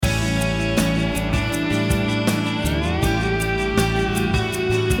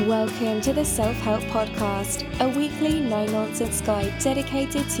Welcome to the Self-Help Podcast, a weekly no-nonsense guide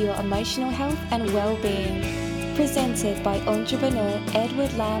dedicated to your emotional health and well-being. Presented by entrepreneur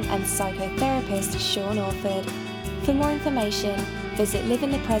Edward Lamb and psychotherapist Sean Orford. For more information, visit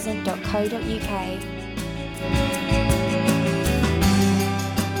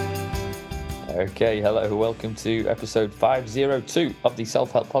liveinthepresent.co.uk. Okay, hello, welcome to episode 502 of the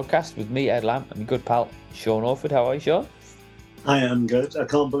Self-Help Podcast with me, Ed Lamb, and my good pal, Sean Orford. How are you, Sean? I am good. I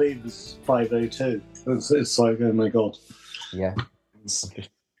can't believe it's 502. It's like, oh my God. Yeah.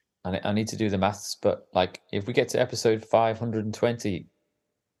 I need to do the maths, but like if we get to episode 520,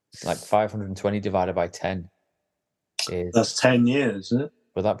 like 520 divided by 10 is... That's 10 years, isn't it?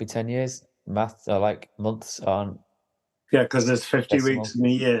 Would that be 10 years? Maths are like months on... Yeah, because there's 50 decimal. weeks in a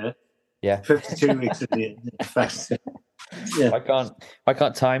year. Yeah. 52 weeks in a year. Yeah. Why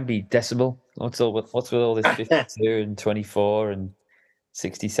can't time be decimal? What's with all this 52 and 24 and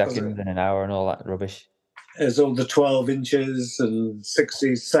 60 seconds and an hour and all that rubbish? There's all the 12 inches and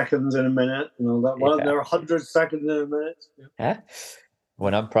 60 seconds in a minute and all that. Well, there are 100 seconds in a minute. Yeah.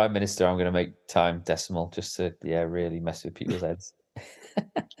 When I'm Prime Minister, I'm going to make time decimal just to, really mess with people's heads.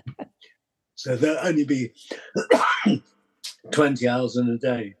 So there'll only be 20 hours in a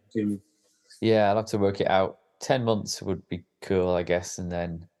day. Yeah, I'll have to work it out. 10 months would be cool, I guess. And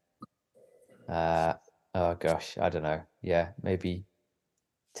then, oh gosh, I don't know. Yeah, maybe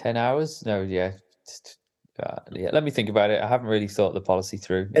 10 hours? No, yeah. Let me think about it. I haven't really thought the policy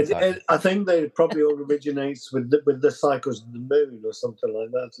through. I think they probably all originates with the cycles of the moon or something like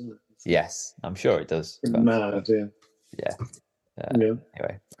that, isn't it? Yes, I'm sure it does. Mad, yeah. Yeah.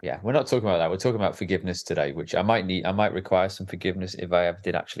 Anyway, yeah, we're not talking about that. We're talking about forgiveness today, which I might require some forgiveness if I ever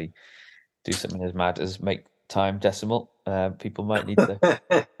did actually do something as mad as make time decimal. People might need to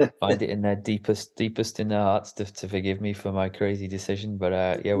find it in their deepest in their hearts to forgive me for my crazy decision. But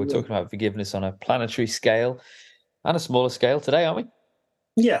we're talking about forgiveness on a planetary scale and a smaller scale today, aren't we?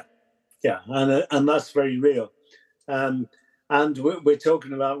 Yeah, and that's very real. And we're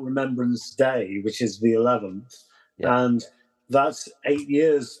talking about Remembrance Day, which is the 11th, and that's 8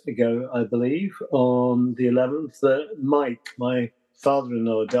 years ago, I believe, on the 11th that Mike, my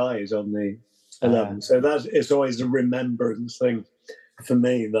father-in-law, died on the 11th. So it's always a remembrance thing for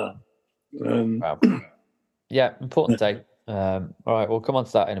me. That wow. Yeah, important day. All right, we'll come on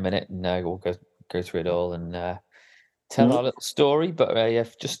to that in a minute, and we'll go through it all and tell our little story. But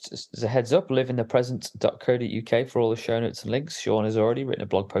just as a heads up, liveinthepresent.co.uk for all the show notes and links. Sean has already written a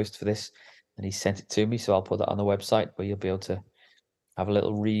blog post for this, and he sent it to me, so I'll put that on the website where you'll be able to have a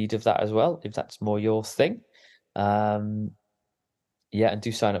little read of that as well, if that's more your thing. And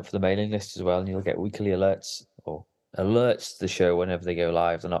do sign up for the mailing list as well, and you'll get weekly alerts to the show whenever they go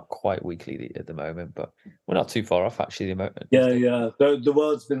live. They're not quite weekly at the moment, but we're not too far off actually. The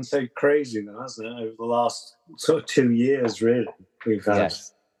world's been so crazy now, hasn't it? Over the last sort of 2 years, really. We've had.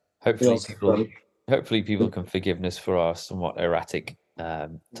 Yes. Hopefully people can forgive us for our somewhat erratic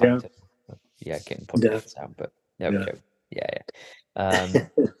getting podcasts out. But there we go.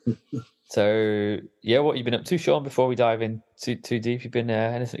 So, what you've been up to, Sean, before we dive in too deep? You've been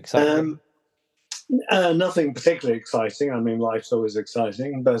anything exciting? Nothing particularly exciting. I mean, life's always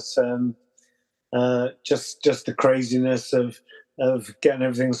exciting, but just the craziness of getting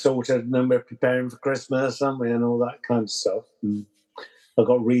everything sorted, and then we're preparing for Christmas, aren't we, and all that kind of stuff. And I've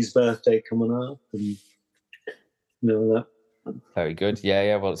got Ree's birthday coming up, and that. Very good.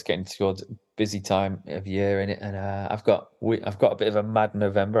 Yeah. Well, it's getting towards busy time of year in it, and I've got a bit of a mad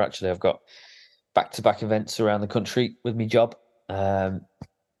November actually. I've got back-to-back events around the country with my job,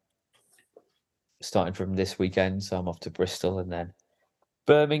 starting from this weekend. So I'm off to Bristol and then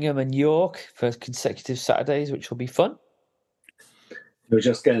Birmingham and York for consecutive Saturdays, which will be fun. You're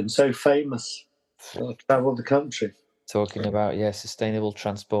just getting so famous. I'll travel the country talking about sustainable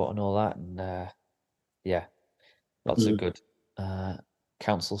transport and all that, and lots of good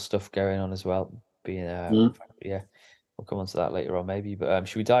council stuff going on as well. We'll come on to that later on maybe. But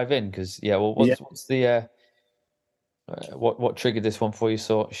should we dive in? Because what's the what triggered this one for you,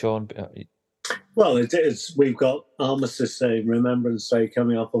 Sean? Well, it is. We've got Armistice Day, Remembrance Day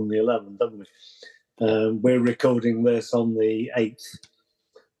coming up on the 11th, haven't we? We're recording this on the 8th,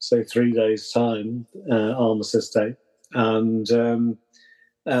 so 3 days' time, Armistice Day, and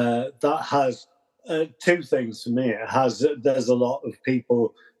that has. Two things for me. There's a lot of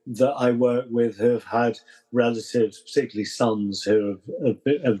people that I work with who have had relatives, particularly sons, who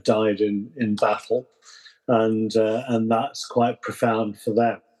have died in battle, and that's quite profound for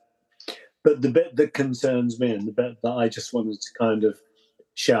them. But the bit that concerns me, and the bit that I just wanted to kind of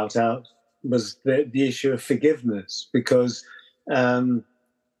shout out, was the issue of forgiveness, because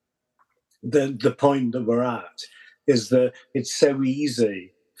the point that we're at is that it's so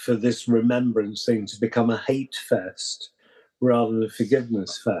easy for this remembrance thing to become a hate fest rather than a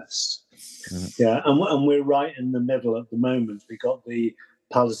forgiveness fest. Yeah, and we're right in the middle at the moment. We've got the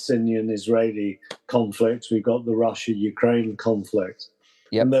Palestinian-Israeli conflict. We've got the Russia-Ukraine conflict.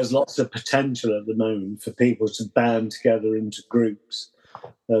 Yep. And there's lots of potential at the moment for people to band together into groups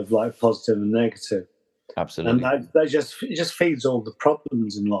of like positive and negative. Absolutely. And it just feeds all the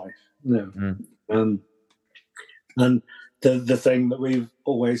problems in life, you know. And the thing that we've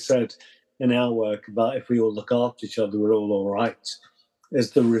always said in our work about if we all look after each other, we're all right,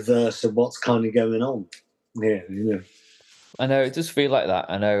 is the reverse of what's kind of going on here, you know. I know it does feel like that.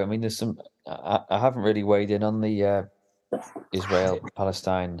 I know. I mean, there's some. I haven't really weighed in on the Israel,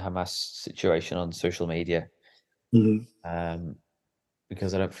 Palestine, Hamas situation on social media,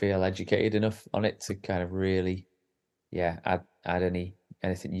 because I don't feel educated enough on it to kind of really, add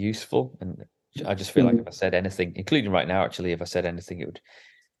anything useful. And I just feel like if I said anything, including right now, actually, if I said anything, it would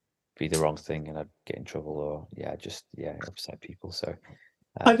be the wrong thing, and I'd get in trouble, or upset people. So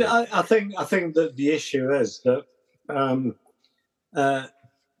I think that the issue is that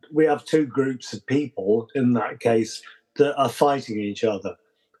we have two groups of people in that case that are fighting each other,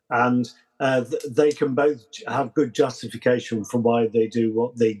 and they can both have good justification for why they do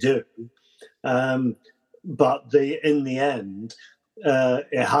what they do, but in the end,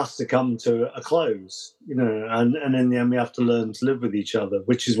 it has to come to a close, you know, and in the end we have to learn to live with each other,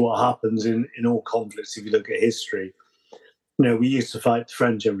 which is what happens in all conflicts. If you look at history, you know, we used to fight the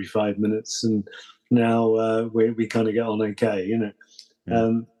French every 5 minutes, and now we kind of get on okay, you know.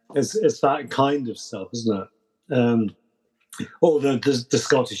 It's that kind of stuff, isn't it? Or the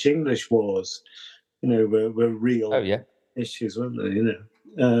Scottish English wars, you know, were real issues, weren't they? You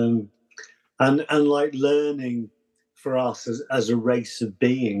know, and like learning for us as a race of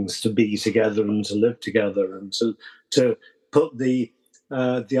beings to be together and to live together and to put the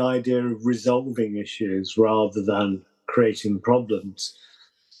idea of resolving issues rather than creating problems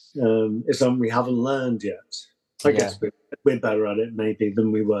is something we haven't learned yet. I guess we're better at it maybe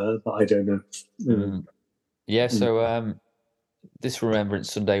than we were, but I don't know. So this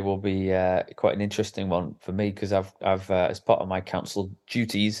Remembrance Sunday will be quite an interesting one for me, because I've as part of my council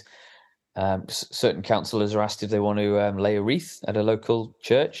duties, certain councillors are asked if they want to lay a wreath at a local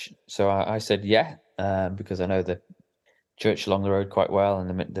church. So I said because I know the church along the road quite well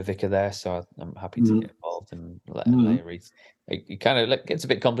and the vicar there, so I'm happy to get involved and lay a wreath. It kind of gets a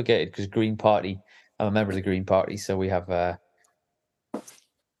bit complicated because Green Party, I'm a member of the Green Party, so we have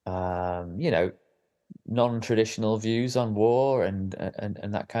non-traditional views on war and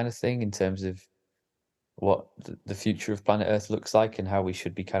that kind of thing, in terms of what the future of planet Earth looks like and how we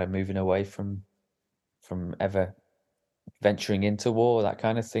should be kind of moving away from ever venturing into war, that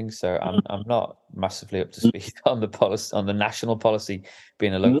kind of thing. So I'm not massively up to speed on the policy, on the national policy,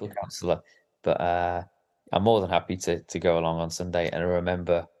 being a local councillor, but I'm more than happy to go along on Sunday and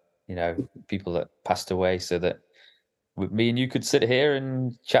remember, you know, people that passed away, so that me and you could sit here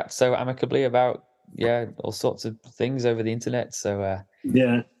and chat so amicably about all sorts of things over the internet. So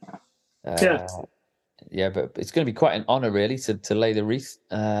but it's going to be quite an honour, really, to lay the wreath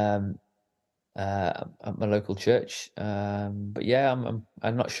at my local church. I'm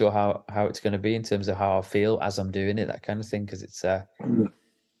not sure how it's going to be in terms of how I feel as I'm doing it, that kind of thing, because it's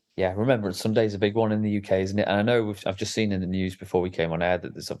Remembrance Sunday is a big one in the UK, isn't it? And I know I've just seen in the news before we came on air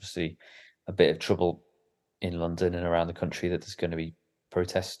that there's obviously a bit of trouble in London and around the country, that there's going to be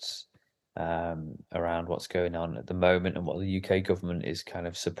protests around what's going on at the moment and what the UK government is kind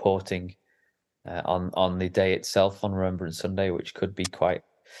of supporting on the day itself, on Remembrance Sunday, which could be quite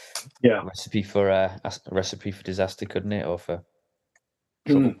a recipe for disaster, couldn't it, or for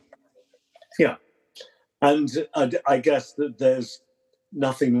trouble? And I guess that there's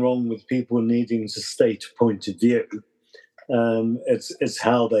nothing wrong with people needing to state a point of view. It's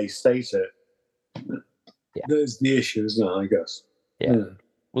how they state it. There's the issue, isn't it, I guess?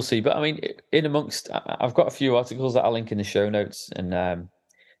 We'll see. But I mean, in amongst, I've got a few articles that I'll link in the show notes, and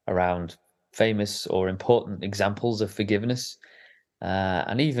around famous or important examples of forgiveness,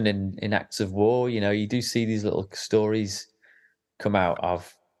 and even in acts of war. You know, you do see these little stories come out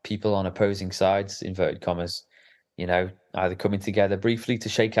of people on opposing sides, inverted commas, you know, either coming together briefly to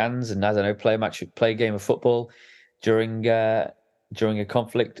shake hands and, I don't know, play a game of football during a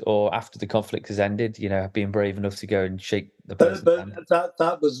conflict, or after the conflict has ended, you know, being brave enough to go and shake the person's hand.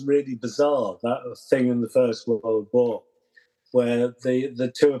 That was really bizarre, that thing in the First World War, where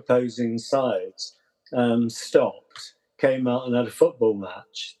the two opposing sides stopped, came out and had a football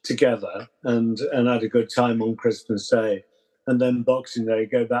match together and had a good time on Christmas Day, and then Boxing Day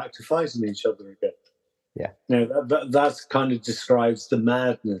go back to fighting each other again. Yeah. That kind of describes the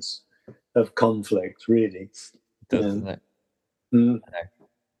madness of conflict, really. Doesn't it? Mm.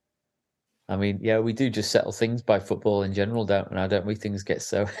 I mean, yeah, we do just settle things by football in general, don't we? Things get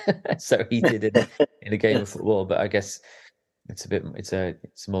so so heated in a game of football, but I guess it's a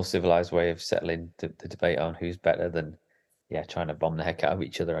more civilized way of settling the debate on who's better than trying to bomb the heck out of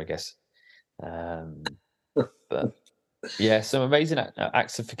each other, I guess. But yeah, some amazing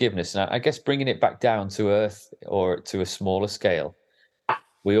acts of forgiveness, and I guess bringing it back down to earth or to a smaller scale.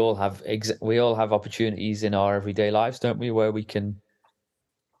 We all have opportunities in our everyday lives, don't we, where we can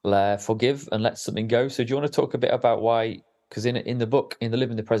forgive and let something go. So do you want to talk a bit about why? Because in the book, in the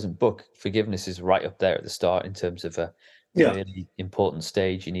Live in the Present book, forgiveness is right up there at the start in terms of a really important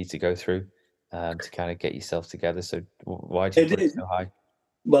stage you need to go through to kind of get yourself together. So why do you put it so high?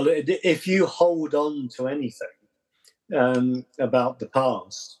 Well, if you hold on to anything about the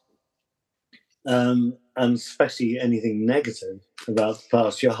past, and especially anything negative about the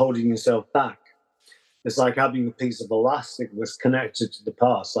past, you're holding yourself back. It's like having a piece of elastic that's connected to the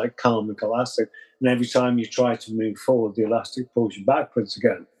past, like karmic elastic. And every time you try to move forward, the elastic pulls you backwards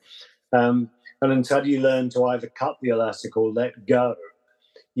again. And until you learn to either cut the elastic or let go,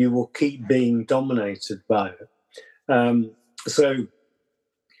 you will keep being dominated by it. So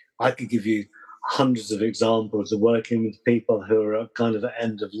I could give you hundreds of examples of working with people who are at kind of the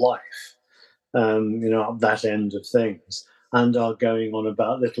end of life, at that end of things, and are going on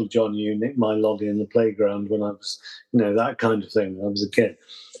about little John, you nicked my lolly in the playground when I was, that kind of thing when I was a kid.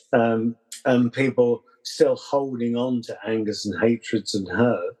 And people still holding on to angers and hatreds and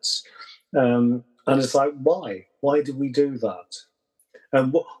hurts. And it's like, why? Why did we do that?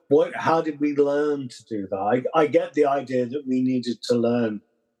 And how did we learn to do that? I get the idea that we needed to learn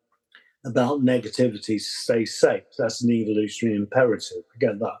about negativity to stay safe. That's an evolutionary imperative. I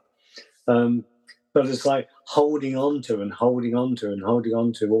get that. But it's like holding on to and holding on to and holding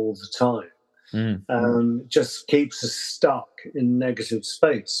on to all the time. Just keeps us stuck in negative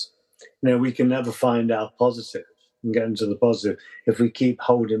space. We can never find our positive and get into the positive if we keep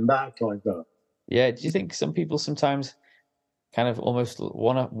holding back like that. Yeah. Do you think some people sometimes kind of almost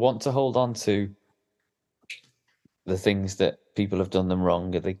want to hold on to the things that people have done them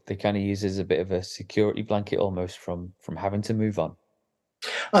wrong? They kind of use it as a bit of a security blanket almost from having to move on.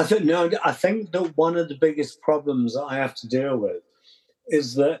 I think that one of the biggest problems that I have to deal with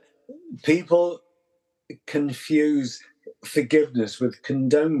is that people confuse forgiveness with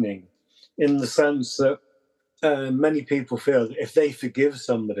condoning, in the sense that many people feel that if they forgive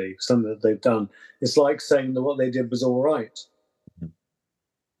somebody something that they've done, it's like saying that what they did was all right.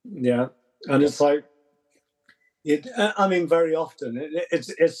 Mm-hmm. Yeah, and it's like very often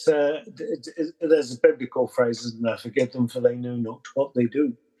there's a biblical phrase, isn't there? Forgive them, for they know not what they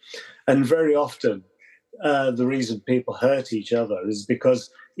do. And very often, the reason people hurt each other is because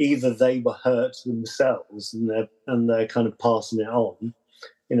either they were hurt themselves and they're kind of passing it on,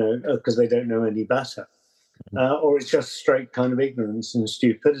 because they don't know any better, or it's just straight kind of ignorance and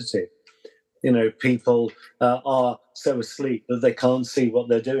stupidity. People are so asleep that they can't see what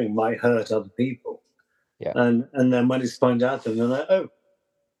they're doing might hurt other people. Yeah. And then when it's pointed out to them, they're like,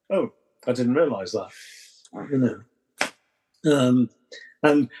 oh, I didn't realise that.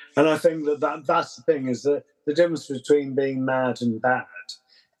 And I think that's the thing, is that the difference between being mad and bad.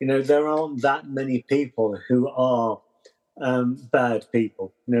 There aren't that many people who are bad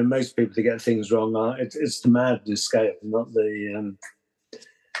people. Most people that get things wrong it's the madness scale, not the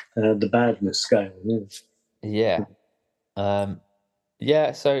badness scale. Yeah.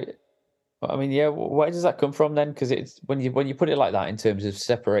 So, where does that come from then? Because it's when you put it like that, in terms of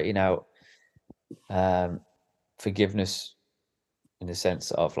separating out forgiveness in the sense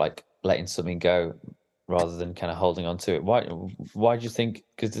of like letting something go rather than kind of holding on to it. Why do you think?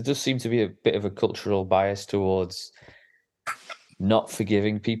 Because there does seem to be a bit of a cultural bias towards not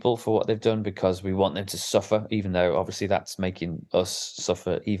forgiving people for what they've done because we want them to suffer, even though obviously that's making us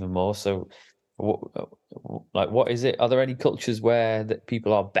suffer even more. So what is it? Are there any cultures where that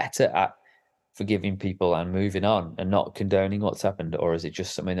people are better at forgiving people and moving on and not condoning what's happened, or is it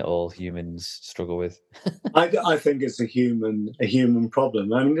just something that all humans struggle with? I think it's a human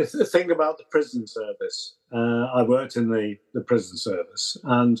problem. I mean, think about the prison service. I worked in the prison service,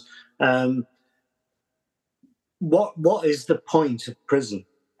 and what is the point of prison?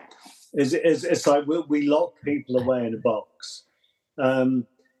 It's like we lock people away in a box.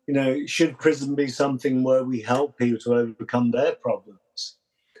 Should prison be something where we help people to overcome their problems?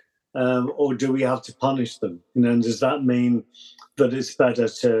 Or do we have to punish them? Does that mean that it's better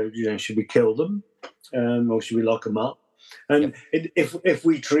to, should we kill them? Or should we lock them up? And if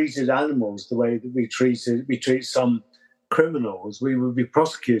we treated animals the way that we treat some criminals, we would be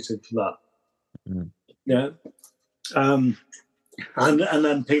prosecuted for that. Yeah. And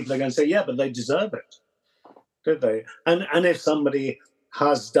then people are going to say, yeah, but they deserve it, don't they? And if somebody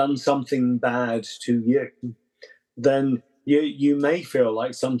has done something bad to you, then you may feel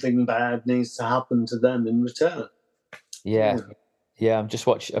like something bad needs to happen to them in return. Yeah. I've just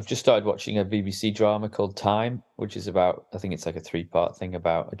started watching a BBC drama called Time, which is about, I think it's like a 3-part thing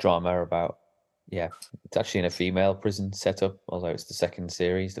about a drama about, it's actually in a female prison setup, although it's the second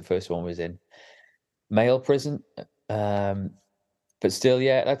series. The first one was in male prison. But still,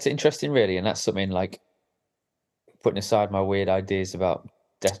 that's interesting, really. And that's something like putting aside my weird ideas about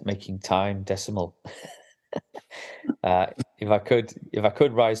making time decimal. If I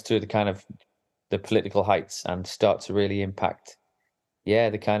could rise to the kind of the political heights and start to really impact,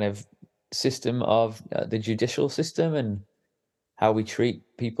 the kind of system of the judicial system and how we treat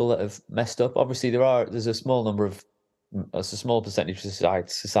people that have messed up. Obviously, there's a small percentage of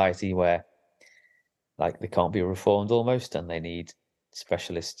society where like they can't be reformed almost, and they need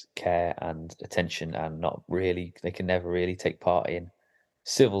specialist care and attention, and they can never really take part in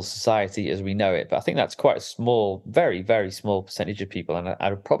civil society as we know it. But I think that's quite a small, very, very small percentage of people. And I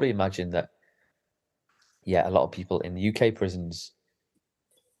would probably imagine that, a lot of people in the UK prisons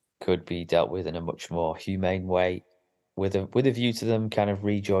could be dealt with in a much more humane way, with a view to them kind of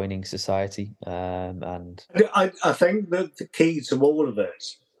rejoining society. And I think that the key to all of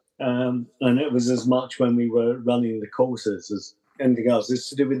it, and it was as much when we were running the courses as anything else, is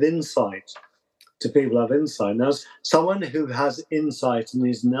to do with insight. To people who have insight. Now, someone who has insight and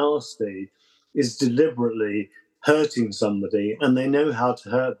is nasty is deliberately hurting somebody, and they know how to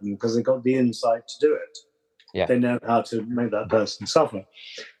hurt them because they've got the insight to do it. Yeah. They know how to make that person suffer.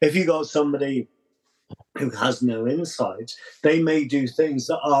 If you got somebody who has no insight, they may do things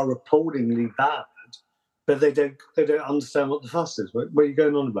that are appallingly bad, but they don't understand what the fuss is. What are you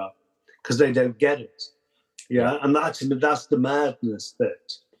going on about? Because they don't get it. Yeah. And that's the madness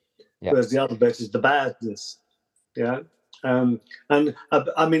bit. Yeah. Whereas the other bit is the badness. Yeah. And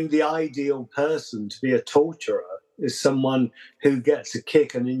I mean, the ideal person to be a torturer is someone who gets a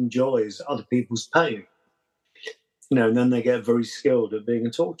kick and enjoys other people's pain. And then they get very skilled at being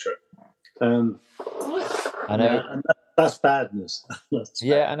a torturer. I know. And that's badness.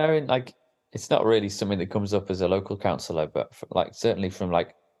 I know. And like, it's not really something that comes up as a local councillor, but certainly from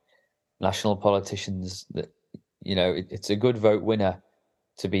like national politicians, that it's a good vote winner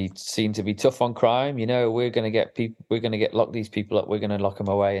to be seen to be tough on crime. We're going to lock these people up. We're going to lock them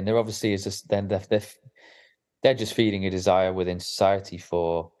away. And there obviously is just then they're just feeding a desire within society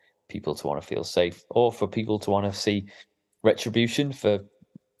for people to want to feel safe, or for people to want to see retribution for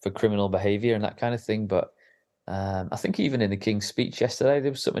criminal behavior and that kind of thing. But I think even in the King's speech yesterday,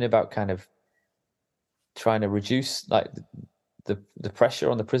 there was something about kind of trying to reduce like the pressure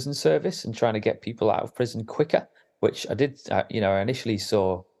on the prison service and trying to get people out of prison quicker, which I did, I initially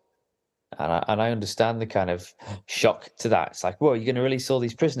saw, and I understand the kind of shock to that. It's like, well, you're going to release all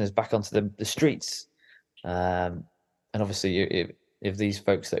these prisoners back onto the streets. And obviously, if these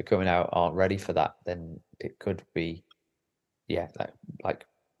folks that are coming out aren't ready for that, then it could be, they could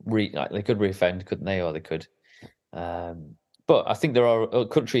reoffend, couldn't they? Or they could. But I think there are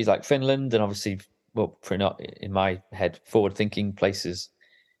countries like Finland, and obviously, probably not in my head, forward-thinking places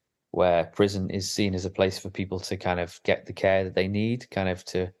where prison is seen as a place for people to kind of get the care that they need, kind of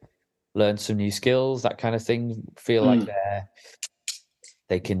to learn some new skills, that kind of thing. Feel like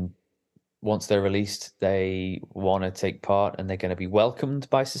they can, once they're released, they want to take part and they're going to be welcomed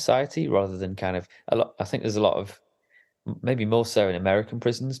by society, rather than kind of I think there's a lot of, maybe more so in American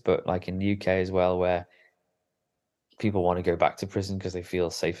prisons, but like in the UK as well, where people want to go back to prison because they feel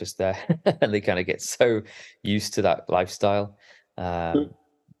safest there, and they kind of get so used to that lifestyle.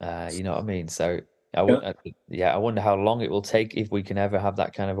 You know what I mean? So I wonder how long it will take if we can ever have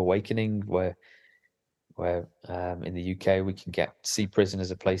that kind of awakening where in the UK we can see prison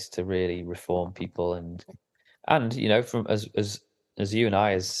as a place to really reform people, and from as you and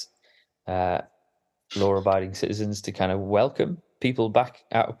I, as law-abiding citizens, to kind of welcome people back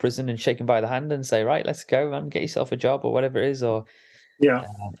out of prison and shake them by the hand and say, right, let's go and get yourself a job or whatever it is. Or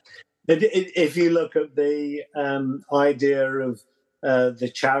if you look at the idea of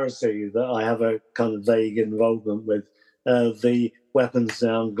the charity that I have a kind of vague involvement with, the Weapons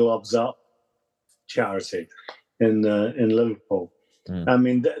Down, Gloves Up charity in Liverpool. I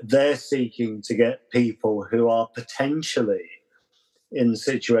mean, they're seeking to get people who are potentially in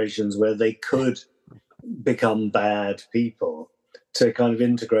situations where they could become bad people to kind of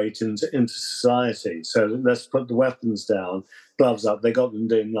integrate into society. So let's put the weapons down, gloves up. They got them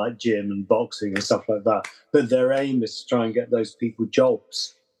doing like gym and boxing and stuff like that. But their aim is to try and get those people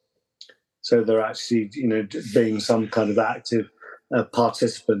jobs. So they're actually, being some kind of active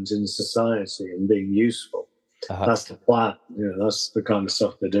participant in society and being useful. That's the plan. That's the kind of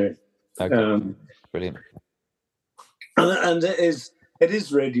stuff they're doing. Okay. Brilliant. And it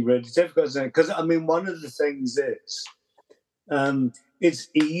is really, really difficult, because one of the things is it's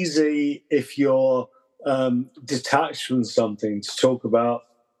easy if you're detached from something to talk about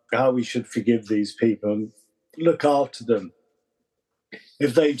how we should forgive these people and look after them.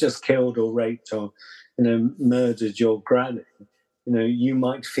 If they've just killed or raped or murdered your granny, you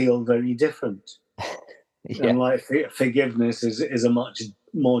might feel very different. Yeah. And like forgiveness is a much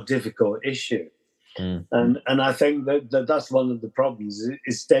more difficult issue. And I think that's one of the problems.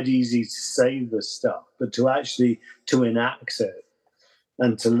 It's dead easy to say this stuff, but to actually to enact it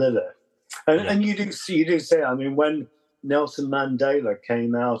and to live it. And you do say, when Nelson Mandela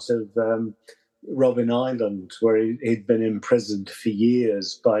came out of Robben Island, where he'd been imprisoned for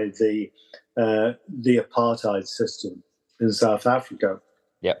years by the apartheid system in South Africa.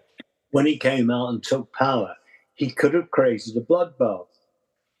 Yeah. When he came out and took power, he could have created a bloodbath.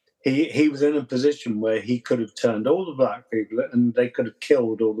 He was in a position where he could have turned all the black people and they could have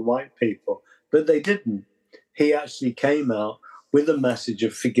killed all the white people, but they didn't. He actually came out with a message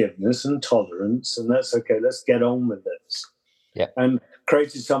of forgiveness and tolerance, and that's okay, let's get on with this. Yeah. And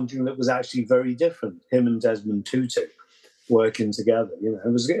created something that was actually very different. Him and Desmond Tutu working together.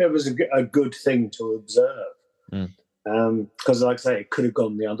 It was a good thing to observe. Because, like I say, it could have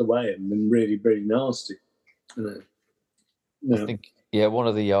gone the other way and been really, really nasty. I think, one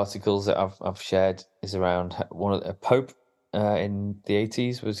of the articles that I've shared is around a Pope in the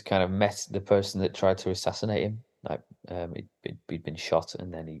 80s was kind of met the person that tried to assassinate him. Like he'd been shot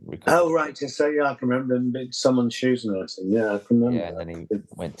and then he recovered. Oh right, I can remember him. Someone shooting at him. Yeah, I can remember. Yeah, and then he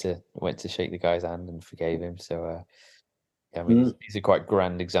went to shake the guy's hand and forgave him. So these are quite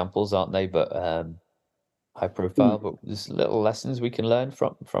grand examples, aren't they? But high profile. But there's little lessons we can learn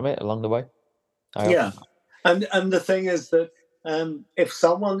from it along the way. And the thing is that if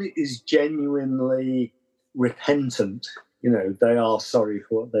someone is genuinely repentant, they are sorry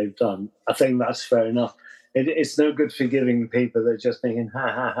for what they've done, I think that's fair enough. It's no good forgiving people that are just thinking, ha,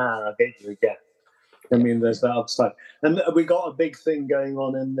 ha, ha, I'll get you again. There's that upside. And we got a big thing going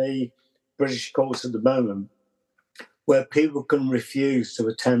on in the British courts at the moment where people can refuse to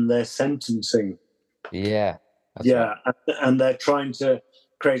attend their sentencing. Yeah. Right. And they're trying to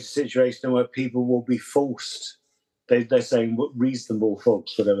create a situation where people will be forced. They're saying reasonable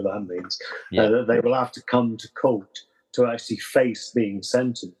folks, whatever that means, that they will have to come to court to actually face being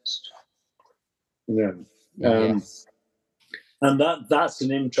sentenced. Yes. And that's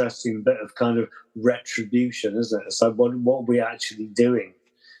an interesting bit of kind of retribution, isn't it? So what are we actually doing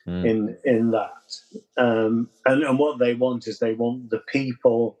in that? And what they want is they want the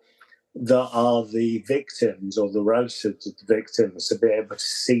people that are the victims or the relatives of the victims to be able to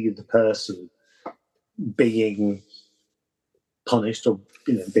see the person being punished or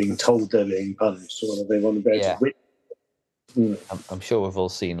being told they're being punished, or whatever. They want to be able to witness. I'm sure we've all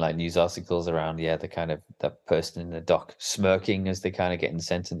seen like news articles around the kind of that person in the dock smirking as they kind of getting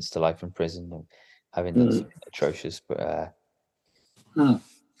sentenced to life in prison and having that atrocious. But and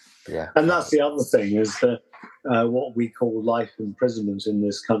that's the other thing is that what we call life imprisonment in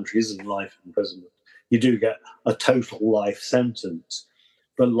this country isn't life imprisonment. You do get a total life sentence,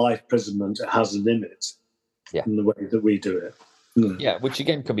 but life imprisonment has a limit in the way that we do it. Yeah, which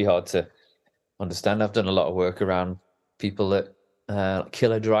again can be hard to understand. I've done a lot of work around people that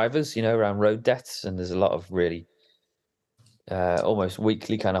killer drivers, around road deaths, and there's a lot of really almost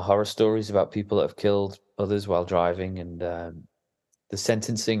weekly kind of horror stories about people that have killed others while driving, and the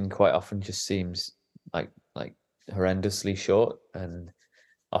sentencing quite often just seems like horrendously short, and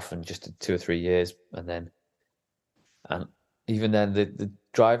often just 2 or 3 years, and even then the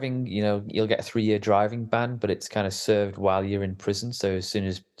driving, you'll get a 3-year driving ban, but it's kind of served while you're in prison. So as soon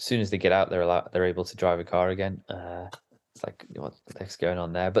as they get out, they're able to drive a car again. It's like, what the heck's going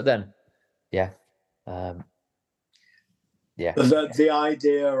on there? But then, the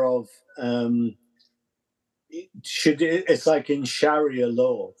idea of it's like in Sharia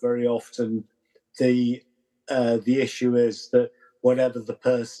law. Very often, the issue is that whatever the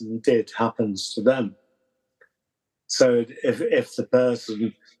person did happens to them. So if the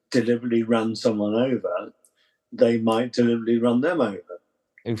person deliberately ran someone over, they might deliberately run them over.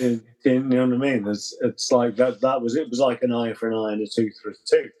 Do you know what I mean? It's like that. It was like an eye for an eye and a tooth for a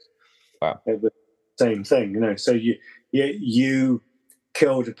tooth. Wow. It was the same thing, So you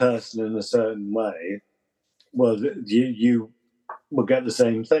killed a person in a certain way, well, you will get the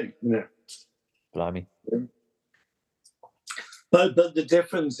same thing, Blimey. But the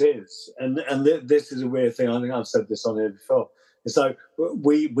difference is, and this is a weird thing. I think I've said this on here before. It's like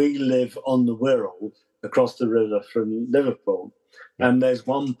we live on the Wirral across the river from Liverpool, and there's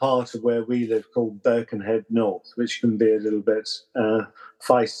one part of where we live called Birkenhead North, which can be a little bit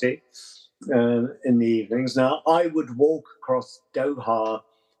feisty in the evenings. Now, I would walk across Doha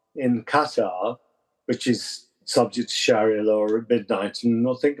in Qatar, which is subject to Sharia law at midnight, and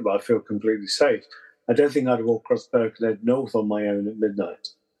not think about it, feel completely safe. I don't think I'd walk across Birkenhead North on my own at midnight.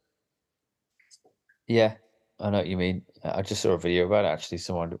 Yeah, I know what you mean. I just saw a video about it, actually.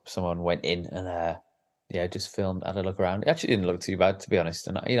 Someone went in and just filmed, had a look around. It actually didn't look too bad, to be honest.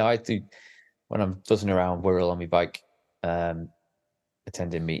 And I do, when I'm buzzing around Wirral on my bike,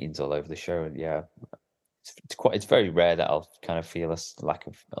 attending meetings all over the show, and it's very rare that I'll kind of feel a lack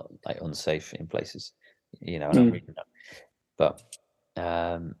of like unsafe in places, and I'm reading that. But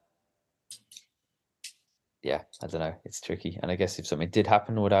yeah, I don't know. It's tricky. And I guess if something did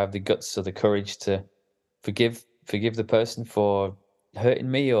happen, would I have the guts or the courage to forgive the person for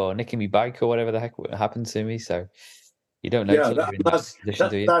hurting me or nicking me bike or whatever the heck happened to me? So you don't know till you're in that position,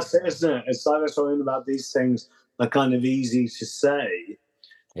 do you? That's it, isn't it? It's like we're talking about these things are kind of easy to say,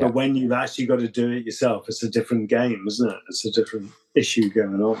 but when you've actually got to do it yourself, it's a different game, isn't it? It's a different issue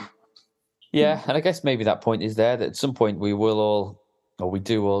going on. Yeah, and I guess maybe that point is there that at some point we will all, or we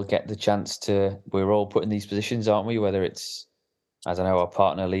do all get the chance to, we're all put in these positions, aren't we? Whether it's, I don't know, our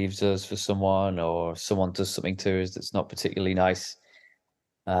partner leaves us for someone or someone does something to us that's not particularly nice,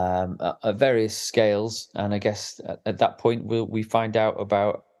 at various scales. And I guess at that point we find out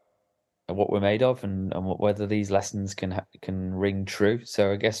about what we're made of and whether these lessons can ring true.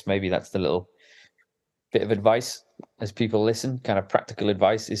 So I guess maybe that's the little bit of advice as people listen, kind of practical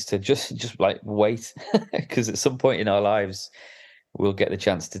advice, is to just like wait, because at some point in our lives we'll get the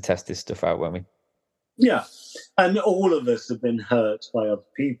chance to test this stuff out, won't we? Yeah, and all of us have been hurt by other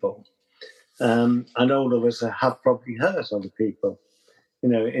people, and all of us have probably hurt other people,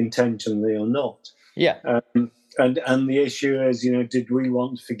 intentionally or not. Yeah. And the issue is, did we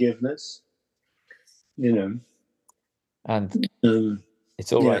want forgiveness? And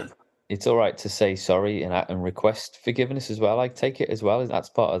it's all right. It's all right to say sorry and request forgiveness as well. I take it as well. That's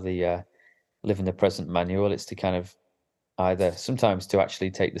part of the live in the present manual. It's to kind of either sometimes to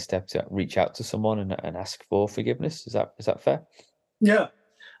actually take the step to reach out to someone and ask for forgiveness. Is that fair? Yeah.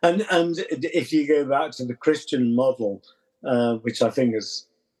 And if you go back to the Christian model, which I think has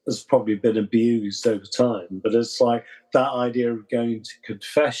probably been abused over time, but it's like that idea of going to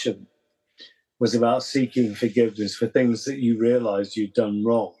confession was about seeking forgiveness for things that you realized you'd done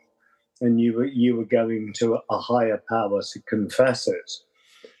wrong. And you were going to a higher power to confess it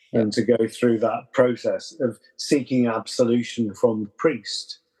and to go through that process of seeking absolution from the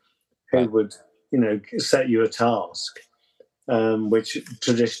priest who would, set you a task, which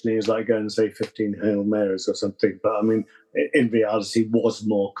traditionally is like going and say 15 Hail Marys or something. But I mean, in reality, was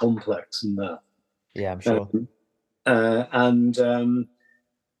more complex than that. Yeah, I'm sure. And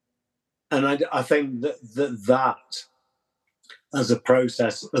I think that as a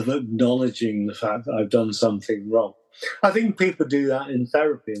process of acknowledging the fact that I've done something wrong. I think people do that in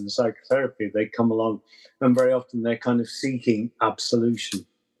therapy, in psychotherapy. They come along and very often they're kind of seeking absolution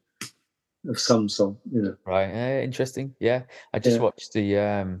of some sort, Right, interesting. Yeah, I just watched the,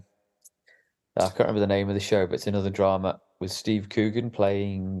 I can't remember the name of the show, but it's another drama with Steve Coogan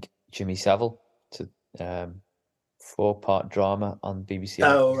playing Jimmy Savile. It's a 4-part drama on BBC.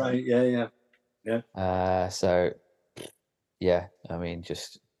 Oh, right, yeah. So, yeah, I mean,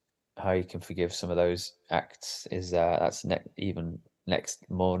 just how you can forgive some of those acts is that's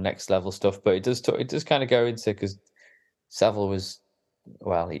more next level stuff. But it does kind of go into, because Savile was,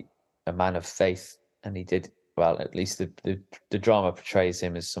 a man of faith, and he did well. At least the drama portrays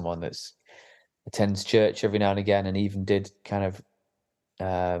him as someone that's attends church every now and again, and even did kind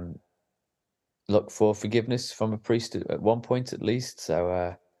of look for forgiveness from a priest at one point at least.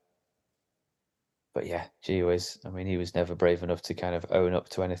 So. But yeah, gee whiz. I mean, he was never brave enough to kind of own up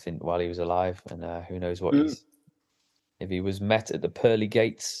to anything while he was alive. And who knows what if he was met at the pearly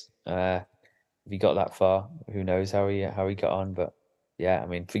gates, if he got that far, who knows how he got on. But yeah, I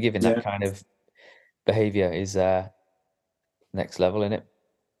mean, forgiving that kind of behavior is next level, isn't it?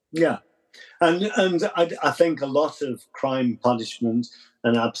 Yeah. And I think a lot of crime punishment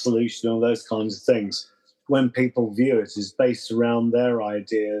and absolution, all those kinds of things, when people view it, is based around their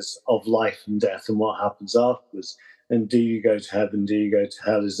ideas of life and death and what happens afterwards. And do you go to heaven? Do you go to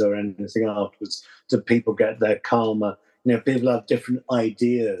hell? Is there anything afterwards? Do people get their karma? People have different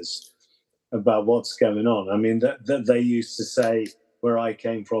ideas about what's going on. I mean, that they used to say, where I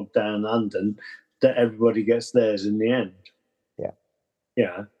came from down London, that everybody gets theirs in the end.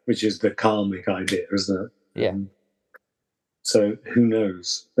 Yeah, which is the karmic idea, isn't it? Yeah. So who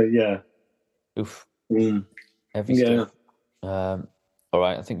knows? But yeah. Oof. Mm. Heavy stuff. All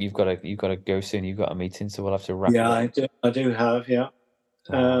right, I think you've got to go soon. You've got a meeting, so we'll have to wrap it up. Yeah, I do have. Yeah.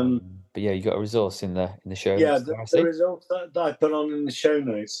 But yeah, you got a resource in the show notes. Yeah, the resource that I put on in the show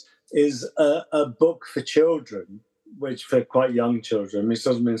notes is a book for children, which for quite young children. This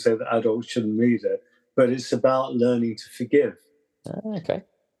doesn't mean to say that adults shouldn't read it, but it's about learning to forgive. Okay.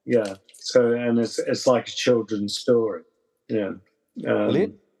 Yeah. So, and it's like a children's story. Yeah.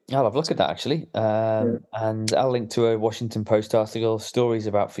 Brilliant. I'll have a look at that actually, and I'll link to a Washington Post article, stories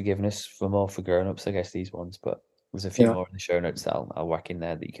about forgiveness for grown-ups. I guess these ones, but there's a few more in the show notes that I'll whack in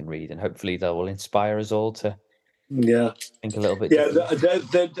there that you can read, and hopefully that will inspire us all to think a little bit. Yeah,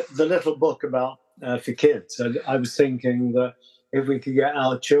 the little book about for kids. I was thinking that if we could get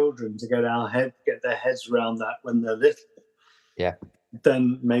our children to get their heads around that when they're little,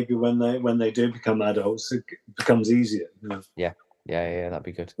 then maybe when they do become adults, it becomes easier. Yeah, that'd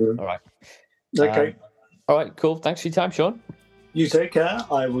be good. All right. Okay. All right, cool. Thanks for your time, Sean. You take care.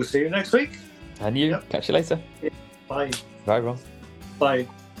 I will see you next week. And you. Catch you later. Bye. Bye, Ron. Bye.